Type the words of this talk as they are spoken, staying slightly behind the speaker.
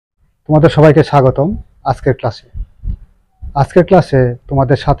তোমাদের সবাইকে স্বাগতম আজকের ক্লাসে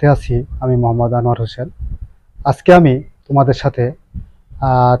তোমাদের সাথে আছি আমি মোহাম্মদ আনোয়ার হোসেন। আজকে আমি তোমাদের সাথে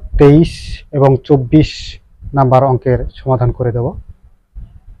 23 এবং 24 নাম্বার অঙ্কের সমাধান করে দেব।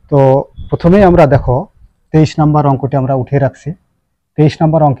 তো প্রথমেই আমরা দেখো 23 নাম্বার অঙ্কটি আমরা উঠিয়ে রাখছি। 23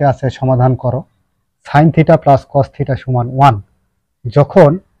 নাম্বার অঙ্কে আছে সমাধান করো sin θ প্লাস cos θ সমান 1 যখন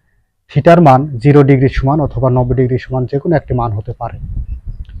থিটার মান 0 ডিগ্রি সমান অথবা 90 ডিগ্রি সমান যে কোনো একটি মান হতে পারে।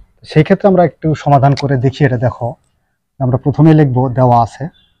 সেই ক্ষেত্রে আমরা একটু সমাধান করে দেখি। এটা দেখো, আমরা প্রথমে লিখব দেওয়া আছে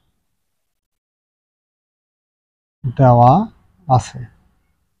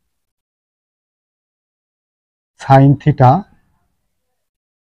sin θ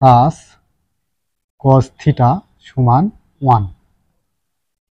প্লাস cos θ সমান 1।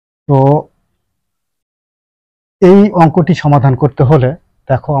 তো এই অঙ্কটি সমাধান করতে হলে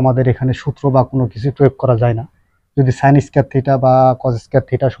দেখো আমাদের এখানে সূত্র বা কোনো কিছু প্রয়োগ করা যায় না। যদি sin স্কয়ার θ বা cos স্কয়ার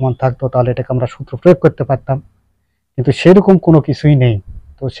θ সমান থাকতো তাহলে এটাকে আমরা সূত্র প্রয়োগ করতে পারতাম, কিন্তু সেরকম কোনো কিছুই নেই।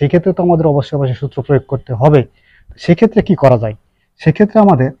 তো সেই ক্ষেত্রে তো আমাদের অবশ্যই সূত্র প্রয়োগ করতে হবে। সেক্ষেত্রে কি করা যায়? সেক্ষেত্রে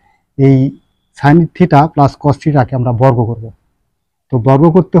আমাদের এই sin θ প্লাস cos θ কে আমরা বর্গ করব। তো বর্গ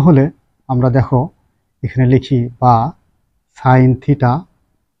করতে হলে আমরা দেখো এখানে লিখি বা sin θ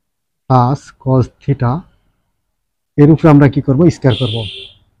প্লাস cos θ এর উপরে আমরা কি করব, স্কয়ার করব,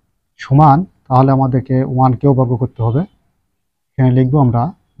 সমান, তাহলে আমাদেরকে 1 কেও বর্গ করতে হবে। এখানে লিখব আমরা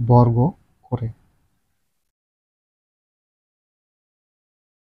বর্গ করে,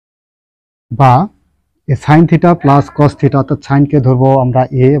 বা sin θ প্লাস cos θ, অর্থাৎ সাইন কে ধরবো আমরা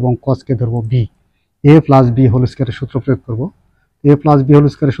a এবং cos কে ধরবো b। a plus b whole স্কয়ারের সূত্র প্রয়োগ করব। a প্লাস b হোল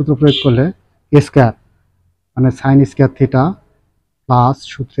স্কয়ারের সূত্র প্রয়োগ করলে a স্কয়ার মানে sin স্কয়ার θ প্লাস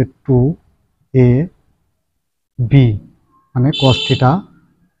সূত্রে 2a b মানে cos θ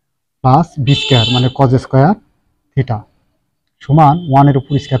প্লাস b স্কয়ার মানে cos স্কয়ার θ সমান 1 এর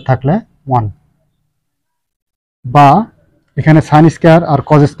উপর স্কয়ার থাকলে 1। বা এখানে sin স্কয়ার আর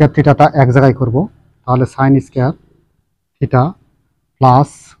cos স্কয়ার থিটাটা এক জায়গায় করব, তাহলে sin square θ plus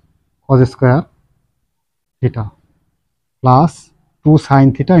cos square θ plus 2 sin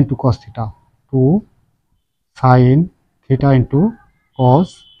θ into cos θ, 2 sin θ into cos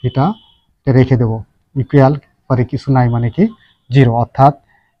θ, এটা রেখে দেব ইকুয়াল পরে কিছু নাই মানে কি 0, অর্থাৎ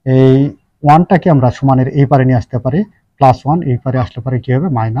এই 1টাকে আমরা সমানের এই পারে নিয়ে আসতে পারি, +1, এই পারে আসলে পারে কি হবে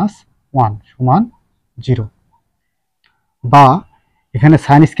 -1 সমান 0। বা এখানে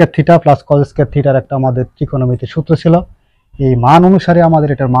sin square θ plus cos square θ এর একটা আমাদের ত্রিকোণমিতির সূত্র ছিল। এই মান অনুসারে আমাদের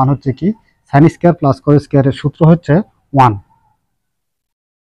এটার মান হচ্ছে কি, sin স্কয়ার প্লাস cos স্কয়ারের সূত্র হচ্ছে 1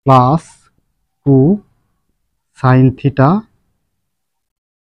 plus 2 sin θ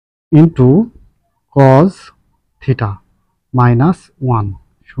into cos θ minus 1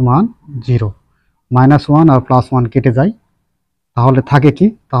 সমান 0। -1 আর +1 কেটে যায়, তাহলে থাকে কি,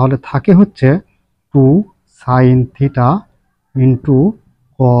 তাহলে থাকে হচ্ছে 2 sin θ ইন্টু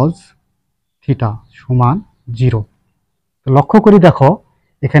cos θ সমান 0। তো লক্ষ্য করি দেখো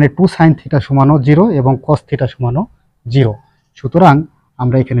এখানে 2 sin θ সমানও 0 এবং cos θ সমানও 0। সুতরাং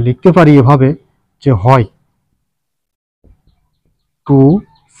আমরা এখানে লিখতে পারি এভাবে যে হয় 2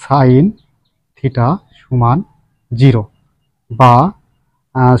 sin θ সমান 0, বা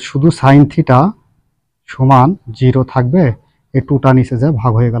শুধু sin θ সমান 0 থাকবে, এই 2টা নিচে যে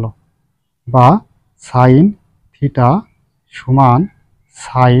ভাগ হয়ে গেল, বা sin θ সমান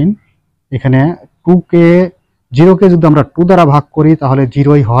sin, এখানে 2কে 0কে যদি আমরা 2 দ্বারা ভাগ করি তাহলে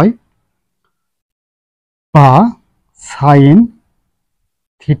 0ই হয়, বা sin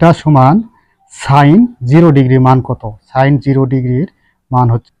θ সমান sin 0 ডিগ্রি মান কত, sin 0 ডিগ্রির মান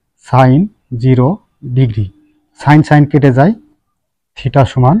হচ্ছে sin 0 ডিগ্রি, sin কেটে যায়, θ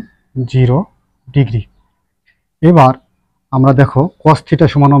সমান 0 ডিগ্রি। এবার আমরা দেখো cos θ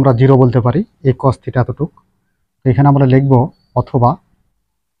সমান আমরা 0 বলতে পারি, এই cos θ এতটুক, এখানে আমরা লিখব অথবা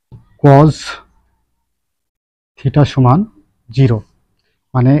cos θ সমান 0,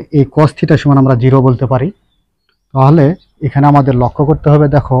 মানে এই cos θ সমান আমরা 0 বলতে পারি। তাহলে এখানে আমাদের লক্ষ্য করতে হবে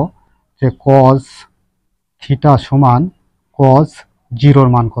দেখো যে cos θ সমান cos 0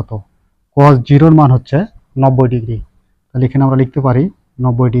 মান কত, cos 0 মান হচ্ছে 90 ডিগ্রি, তাহলে এখানে আমরা লিখতে পারি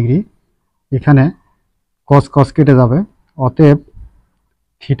 90 ডিগ্রি। এখানে cos কেটে যাবে, অতএব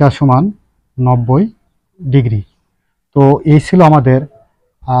θ সমান 90 ডিগ্রি। তো এই ছিল আমাদের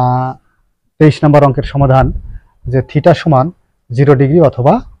 23 নম্বর অঙ্কের সমাধান, যে θ সমান 0 ডিগ্রি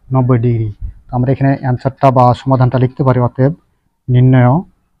অথবা 90 ডিগ্রি। তো আমরা এখানে অ্যান্সারটা বা সমাধানটা লিখতে পারি, অতএব নির্ণয়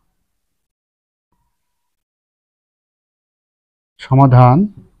সমাধান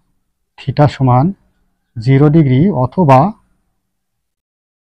θ সমান 0 ডিগ্রি অথবা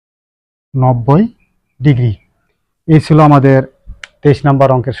 90 ডিগ্রি। এই ছিল আমাদের 23 নম্বর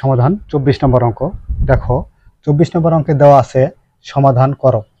অঙ্কের সমাধান 24 নম্বর অঙ্ক। দেখো 24 নম্বর অঙ্কে দেওয়া আছে সমাধান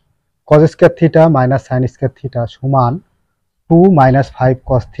করো cos square theta minus sin square theta সমান 2 মাইনাস 5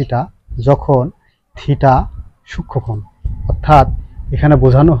 cos থিটা যখন থিটা সূক্ষ্মকোণ। অর্থাৎ এখানে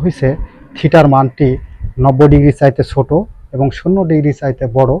বোঝানো হয়েছে থিটার মানটি 90 ডিগ্রি চাইতে ছোট এবং 0 ডিগ্রি চাইতে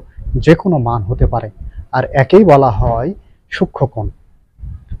বড় যে কোনো মান হতে পারে, আর একেই বলা হয় সূক্ষ্মকোণ।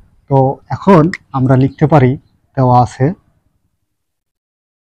 তো এখন আমরা লিখতে পারি দেওয়া আছে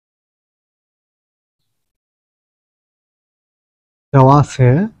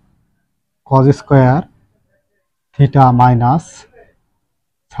cos square theta minus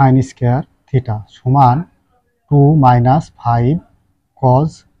sin square theta সমান 2 মাইনাস 5 cos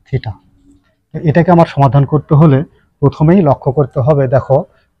থিটা। এটাকে আমার সমাধান করতে হলে প্রথমেই লক্ষ্য করতে হবে, দেখো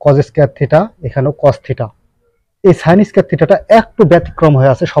cos স্কয়ার থিটা এখানেও cos থিটা, এই sin স্কয়ার থিটাটা একটু ব্যতিক্রম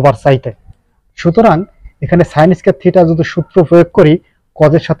হয়ে আছে সবার চাইতে। সুতরাং এখানে sin স্কয়ার থিটা যদি সূত্র প্রয়োগ করি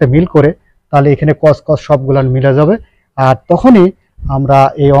cos এর সাথে মিল করে, তাহলে এখানে cos cos সবগুলা মিলে যাবে, আর তখনই আমরা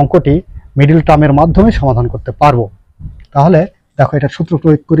এই অঙ্কটি মিডল টার্মের মাধ্যমে সমাধান করতে পারবো। তাহলে দেখো এটা সূত্র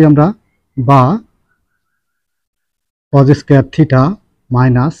প্রয়োগ করি আমরা, বা cos square theta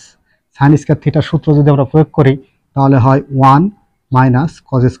minus sin square theta সূত্র যদি আমরা প্রয়োগ করি তাহলে হয় 1 মাইনাস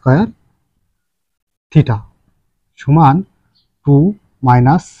cos স্কয়ার থিটা সমান 2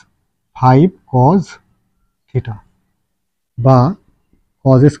 মাইনাস 5 cos থিটা, বা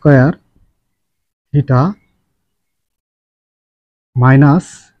cos স্কয়ার থিটা মাইনাস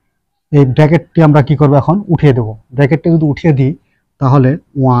এই ব্র্যাকেটটি আমরা কি করব এখন উঠিয়ে দেব। ব্র্যাকেটটি যদি উঠিয়ে দিই তাহলে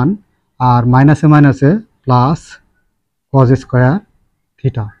 1 আর মাইনাসে মাইনাসে প্লাস cos স্কয়ার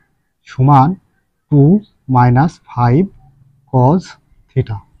থিটা সমান 2 মাইনাস 5 cos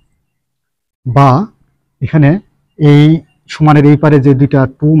থিটা, বা এখানে এই সমানের এই পারে যে দুইটা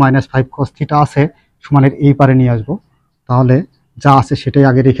 2 মাইনাস 5 cos থিটা আছে সমানের এই পারে নিয়ে আসবো। তাহলে যা আছে সেটাই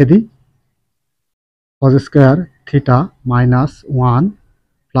আগে রেখে দিই, cos square theta minus 1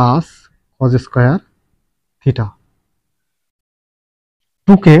 plus cos square theta,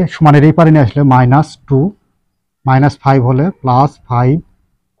 2 কে সমানের এই পারে নিয়ে আসলে মাইনাস 2 মাইনাস 5 হলে প্লাস 5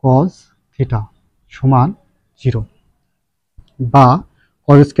 cos থিটা সমান 0, বা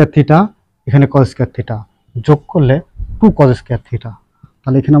cos স্কয়ার থিটা এখানে cos স্কয়ার থিটা যোগ করলে 2 cos স্কয়ার থিটা।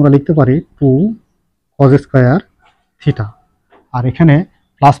 তাহলে এখানে আমরা লিখতে পারি 2 cos স্কয়ার থিটা, আর এখানে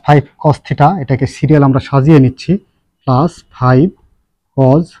প্লাস 5 cos থিটা, এটাকে সিরিয়াল আমরা সাজিয়ে নিচ্ছি, plus 5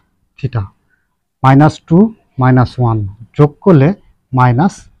 cos theta minus 2 minus 1 যোগ করলে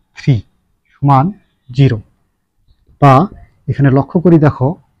মাইনাস 3 সমান 0। বা এখানে লক্ষ্য করি দেখো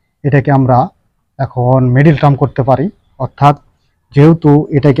এটাকে আমরা এখন মিডল টার্ম করতে পারি, অর্থাৎ যেহেতু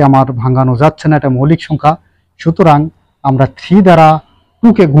এটাকে আমার ভাঙানো যাচ্ছে না, এটা মৌলিক সংখ্যা, সুতরাং আমরা 3 দ্বারা 2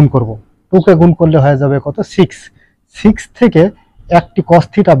 কে গুণ করব। 2 কে গুণ করলে হয়ে যাবে কত 6, 6 থেকে একটি cos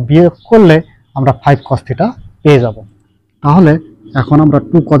থিটা বিয়োগ করলে আমরা 5 cos থিটা পেয়ে যাব। তাহলে এখন আমরা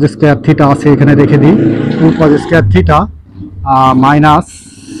 2 cos স্কয়ার থিটা আছে এখানে রেখে দিই, 2 cos square theta minus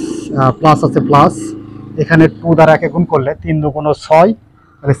plus আছে প্লাস, এখানে 2 দ্বারা একে গুণ করলে 3 দুগুণ 6,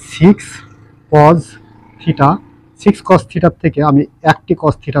 তাহলে 6 cos থিটা, 6 cos থিটার থেকে আমি একটি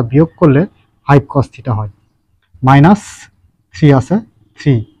cos থিটা বিয়োগ করলে 5 cos থিটা হয়, মাইনাস 3 আছে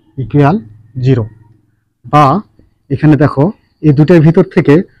 3 ইকুয়াল 0। বা এখানে দেখো এই দুটোর ভিতর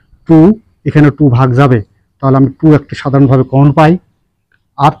থেকে 2 এখানে 2 ভাগ যাবে, তাহলে আমি 2 একটু সাধারণভাবে কমন পাই,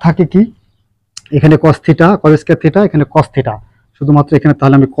 আর থাকে কি এখানে cos theta cos square theta এখানে cos থিটা, শুধুমাত্র এখানে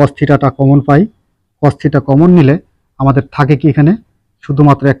তাহলে আমি cos থিটাটা কমন পাই। cos থিটা কমন নিলে আমাদের থাকে কি এখানে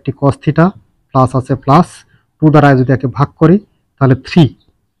শুধুমাত্র একটি cos থিটা, প্লাস আছে প্লাস, 2 দ্বারা যদি একে ভাগ করি তাহলে 3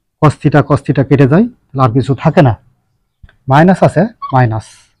 cos থিটা কেটে যায়, তাহলে আর কিছু থাকে না, মাইনাস আছে মাইনাস।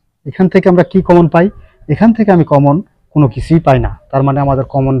 এখান থেকে আমরা কি কমন পাই, এখান থেকে আমি কমন কোনো কিছুই পাই না, তার মানে আমাদের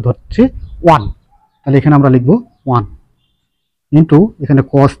কমন ধরছে 1, তাহলে এখানে আমরা লিখব 1 ইন্টু এখানে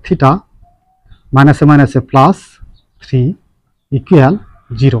cos থিটা মাইনাসে মাইনাসে প্লাস 3 ইকুয়াল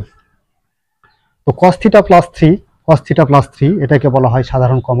 0। তো cos থিটা প্লাস 3 এটাকে বলা হয়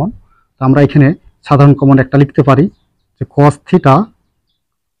সাধারণ কমন। তো আমরা এখানে সাধারণ কমন একটা লিখতে পারি যে cos থিটা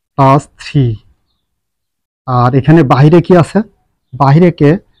প্লাস 3, আর এখানে বাহিরে কি আছে,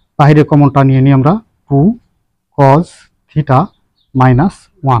 বাহিরে কমনটা নিয়ে নিই আমরা 2 cos থিটা মাইনাস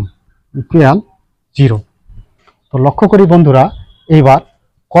 1 ইকুয়াল 0। তো লক্ষ্য করি বন্ধুরা এইবার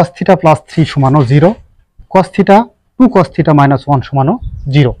cos theta plus 3 সমানও 0, cos theta 2 cos theta minus 1 সমানও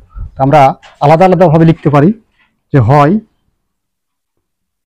 0। তো আমরা আলাদা আলাদাভাবে লিখতে পারি যে হয়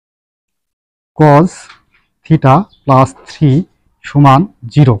cos থিটা প্লাস 3 সমান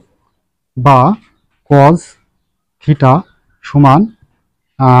 0, বা cos থিটা সমান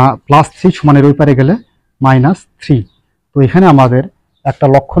প্লাস 3 সমানের ওই পারে গেলে মাইনাস 3, তো এখানে আমাদের একটা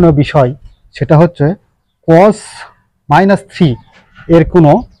লক্ষণীয় বিষয়, সেটা হচ্ছে cos -3 এর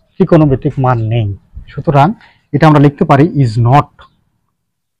কোনো ত্রিকোণমিতিক মান নেই। সুতরাং এটা আমরা লিখতে পারি ইজ নট,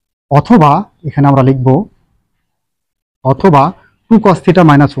 অথবা এখানে আমরা লিখব অথবা 2 cos θ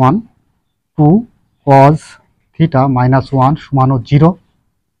 -1, 2 cos θ -1 সমান 0,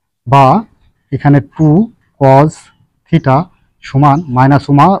 বা এখানে 2 cos θ সমান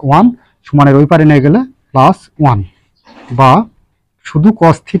 -1 সমানের ওই পারে নিয়ে গেলে +1, বা শুধু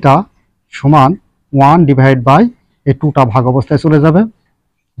cos θ সমান 1 ডিভাইড বাই এই 2টা ভাগ অবস্থায় চলে যাবে,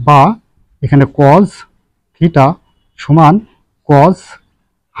 বা এখানে cos θ সমান cos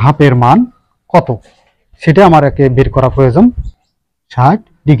হাফের মান কত সেটা আমার একে বের করা প্রয়োজন, 60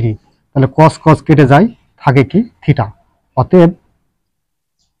 ডিগ্রি। তাহলে cos cos কেটে যায়, থাকে কি থিটা, অতএব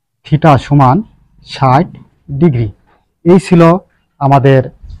থিটা সমান 60 ডিগ্রি। এই ছিল আমাদের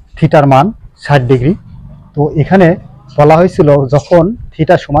থিটার মান 60 ডিগ্রি। তো এখানে বলা হয়েছিল যখন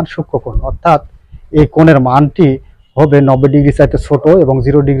থিটা সমান সূক্ষ্মকোণ, অর্থাৎ এই কোণের মানটি হবে 90 ডিগ্রি চাইতে ছোট এবং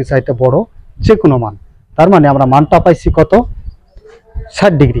 0 ডিগ্রি চাইতে বড় যে কোনো মান। তার মানে আমরা মানটা পাইছি কত,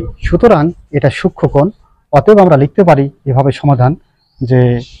 60 ডিগ্রি। সুতরাং এটা সূক্ষ্মকোণ, অতএব আমরা লিখতে পারি এভাবে সমাধান, যে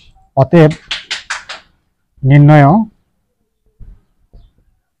অতএব নির্ণয়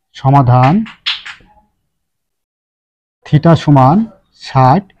সমাধান থিটা সমান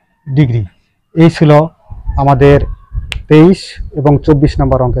 60 ডিগ্রি। এই ছিল আমাদের 23 এবং 24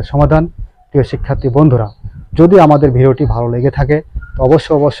 নম্বর অঙ্কের সমাধান। প্রিয় শিক্ষার্থী বন্ধুরা, যদি আমাদের ভিডিওটি ভালো লেগে থাকে তো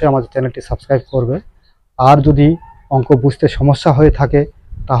অবশ্যই আমাদের চ্যানেলটি সাবস্ক্রাইব করবে। আর যদি অঙ্ক বুঝতে সমস্যা হয়ে থাকে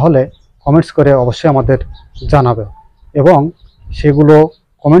তাহলে কমেন্টস করে অবশ্যই আমাদের জানাবে, এবং সেগুলো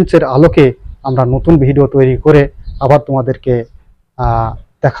কমেন্টসের আলোকে আমরা নতুন ভিডিও তৈরি করে আবার তোমাদেরকে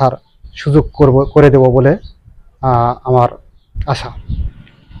দেখার সুযোগ করে দেব বলে আমার আশা।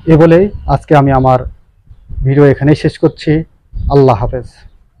 এ বলেই আজকে আমি আমার ভিডিও এখানেই শেষ করছি। আল্লাহ হাফেজ।